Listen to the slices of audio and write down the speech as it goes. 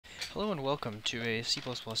Hello and welcome to a C++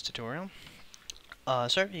 tutorial.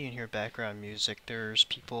 Sorry if you can hear background music. There's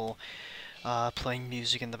people playing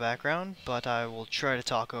music in the background, but I will try to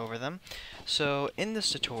talk over them. So in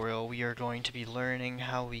this tutorial we are going to be learning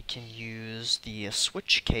how we can use the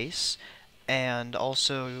switch case and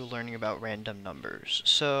also learning about random numbers.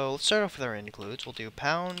 So let's start off with our includes. We'll do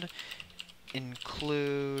pound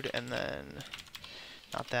include and then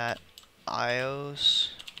not that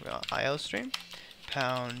IOstream.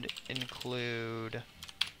 Pound include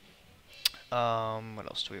what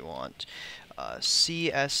else do we want?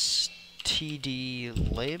 CSTD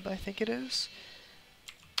lib, I think it is.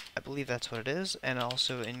 I believe that's what it is, and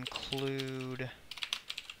also include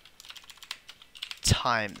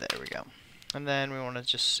time. There we go. And then we want to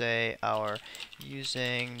just say our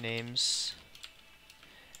using names.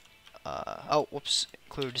 Oh, whoops!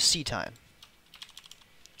 Include ctime.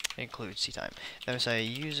 Include ctime. Then we say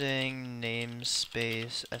using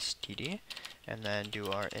namespace std, and then do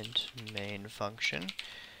our int main function.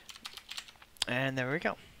 And there we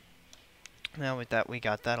go. Now with that, we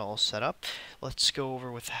got that all set up. Let's go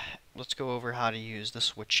over how to use the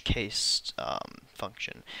switch case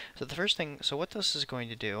function. So the first thing, so what this is going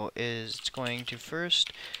to do is it's going to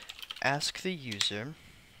first ask the user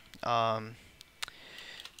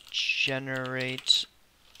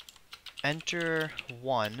enter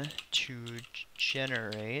 1 to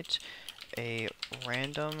generate a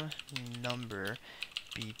random number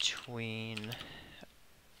between,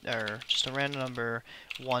 or just a random number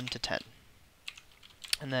 1 to 10.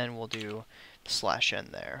 And then we'll do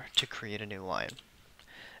 /n there to create a new line.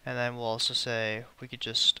 And then we'll also say, we could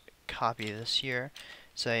just copy this here,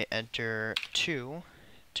 say enter 2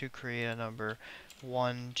 to create a number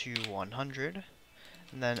 1 to 100,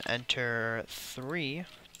 and then enter 3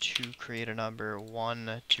 to create a number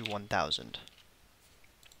 1 to 1000.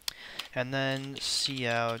 And then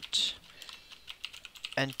cout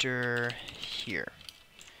enter here.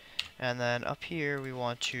 And then up here we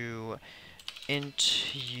want to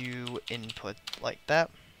int u input like that.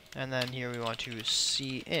 And then here we want to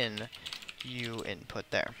cin u input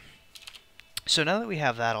there. So now that we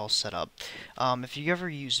have that all set up, if you ever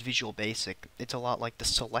use Visual Basic, it's a lot like the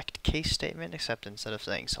select case statement, except instead of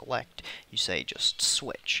saying select, you say just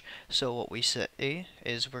switch. So what we say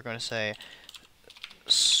is we're going to say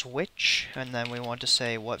switch, and then we want to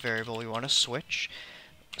say what variable we want to switch.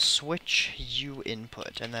 Switch u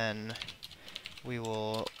input, and then we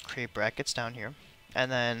will create brackets down here. And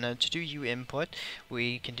then to do u input,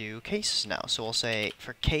 we can do cases now. So we'll say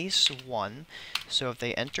for case 1, so if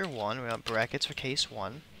they enter 1, we want brackets for case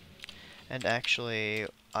 1. And actually,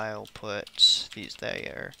 I'll put these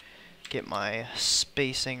there, get my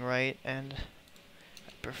spacing right, and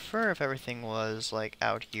I prefer if everything was like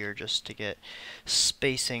out here just to get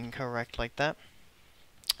spacing correct like that.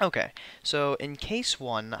 Okay, so in case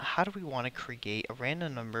 1, how do we want to create a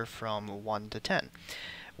random number from 1 to 10?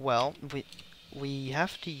 Well, we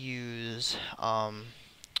have to use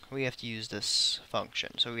this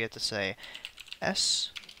function. So we have to say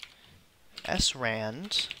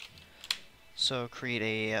srand, so create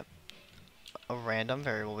a random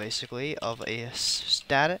variable basically of a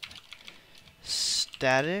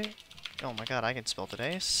static, oh my god, I can spell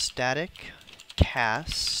today, static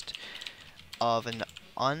cast of an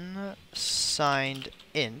unsigned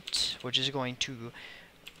int, which is going to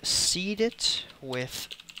seed it with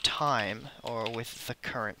time, or with the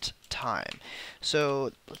current time.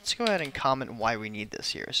 So let's go ahead and comment why we need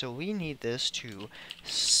this here. So we need this to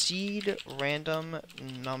seed random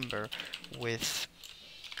number with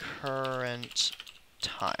current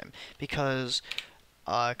time, because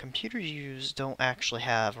computers don't actually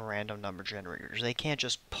have random number generators. They can't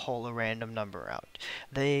just pull a random number out.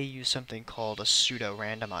 They use something called a pseudo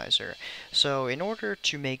randomizer. So in order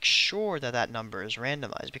to make sure that that number is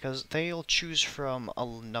randomized, because they'll choose from a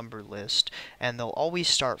number list and they'll always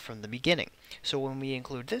start from the beginning. So when we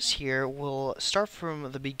include this here, we'll start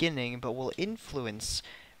from the beginning, but we'll influence,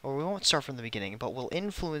 or we won't start from the beginning, but we'll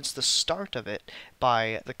influence the start of it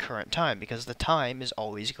by the current time, because the time is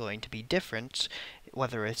always going to be different,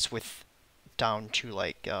 whether it's with down to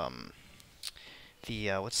like what's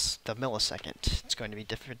the millisecond. It's going to be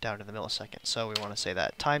different down to the millisecond. So we want to say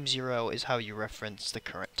that time 0 is how you reference the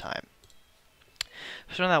current time.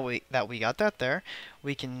 So now that we got that there,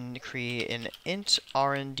 we can create an int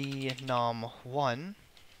rnd num1,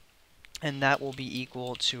 and that will be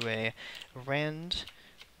equal to a rand,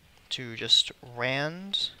 to just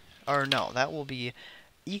rand, or no, that will be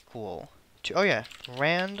equal to, oh yeah,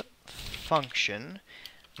 rand function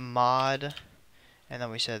mod, and then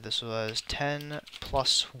we said this was 10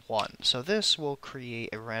 plus 1. So this will create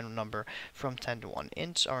a random number from 10 to 1.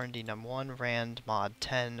 Int rnd num1 rand mod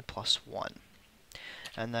 10 plus 1.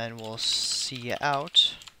 And then we'll see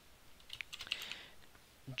out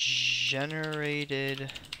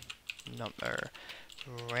generated number,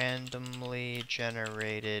 randomly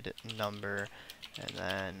generated number, and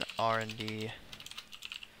then rnd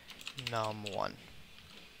num1.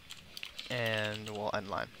 And we'll end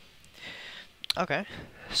line. Okay,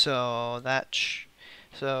 so that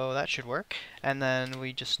should work, and then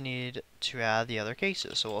we just need to add the other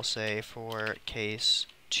cases. So we'll say for case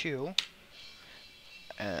 2,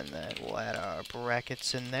 and then we'll add our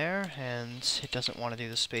brackets in there, and it doesn't want to do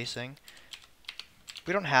the spacing.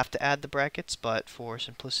 We don't have to add the brackets, but for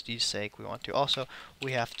simplicity's sake, we want to. Also,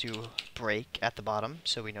 we have to break at the bottom,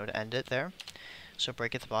 so we know to end it there. So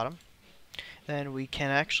break at the bottom. Then we can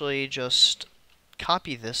actually just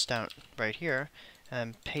copy this down right here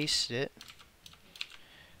and paste it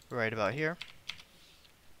right about here.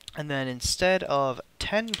 And then instead of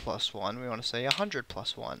 10 plus 1, we want to say 100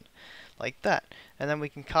 plus 1, like that. And then we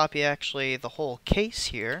can copy actually the whole case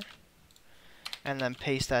here, and then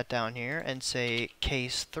paste that down here and say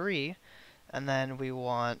case 3, and then we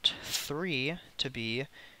want 3 to be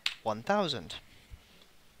 1000.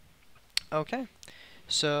 Okay,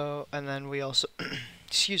 so, and then we also,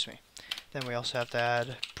 excuse me, then we also have to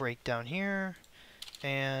add break down here,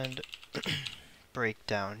 and break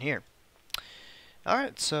down here.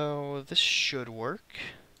 Alright, so this should work.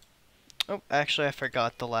 Oh, actually I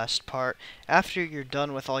forgot the last part. After you're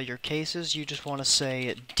done with all your cases, you just want to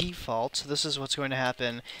say default. So this is what's going to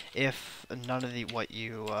happen if none of what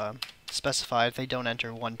you specified, if they don't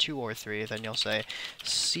enter 1, 2, or 3, then you'll say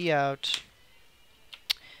cout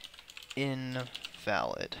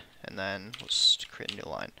invalid, and then we'll just create a new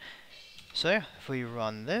line. So yeah, if we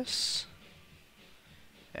run this,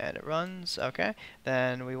 and it runs, okay,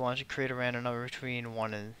 then we want to create a random number between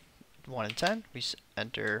 1 and 10. We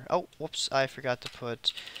enter, oh, whoops, I forgot to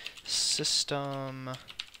put system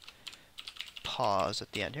pause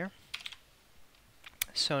at the end here.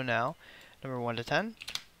 So now, number 1 to 10,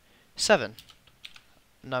 7.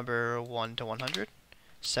 Number 1 to 100,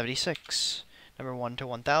 76. Number 1 to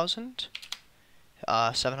 1000,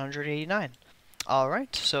 789.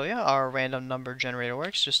 Alright, so yeah, our random number generator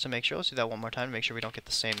works. Just to make sure, let's do that one more time to make sure we don't get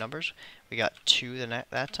the same numbers. We got 2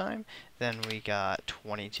 that time, then we got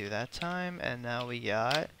 22 that time, and now we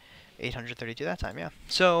got 832 that time, yeah.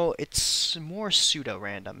 So it's more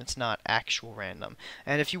pseudo-random, it's not actual random.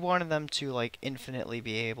 And if you wanted them to like infinitely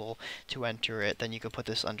be able to enter it, then you could put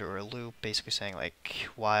this under a loop, basically saying like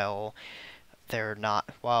while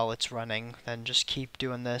it's running, then just keep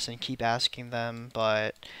doing this and keep asking them,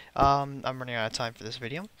 but I'm running out of time for this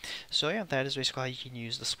video. So yeah, that is basically how you can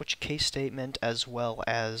use the switch case statement as well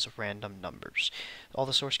as random numbers. All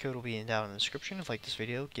the source code will be down in the description. If you like this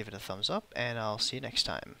video, give it a thumbs up, and I'll see you next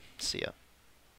time. See ya.